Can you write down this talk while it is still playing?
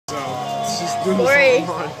just doing Corey. this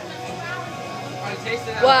online.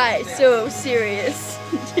 Why so serious?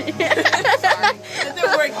 It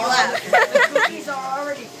didn't work, you laugh. The cookies are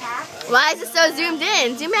already packed. Why is it so zoomed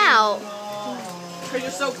in? Zoom out. Because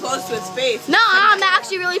you're so close to its face. No, I'm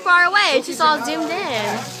actually really far away. It's just all zoomed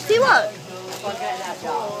in. See, look.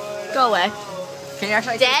 Go away. Can you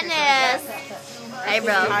actually Dennis. Hey,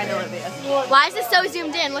 bro. I know it is. Why is it so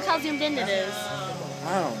zoomed in? Look how zoomed in it is.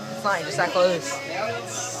 I don't know. It's fine, just that close.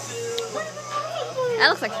 That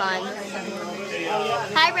looks like fun.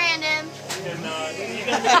 Hi, Brandon.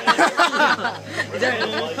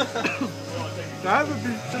 That would be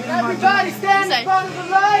Everybody stand in front of the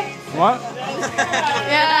light. What?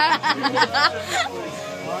 Yeah.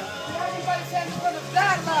 Everybody stand in front of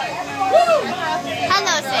that light.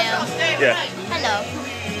 Hello, Sam. Yeah. Hello.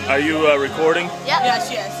 Are you recording? Yep. Yes,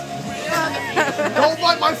 yes. Don't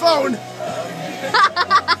bite my phone!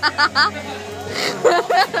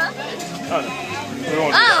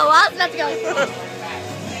 Oh, well, that's about to go.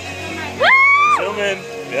 Zoom in.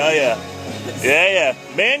 Yeah, yeah. Yeah,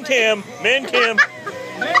 yeah. Man cam. Man cam.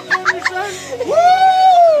 Woo!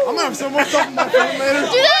 I'm gonna have so much stuff on my phone later.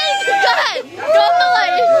 Do that. Go ahead. Go on the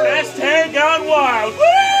light. Hashtag gone wild. Woo!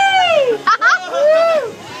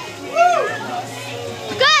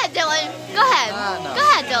 Go ahead, Dylan. Go ahead. No. Go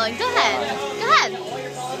ahead, Dylan. Go ahead. Go ahead.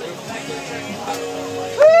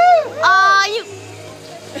 Aw, you.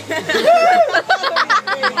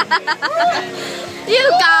 You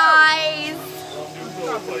guys.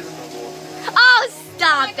 Oh,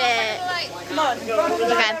 stop it. Come on.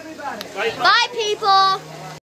 Okay. Bye, people.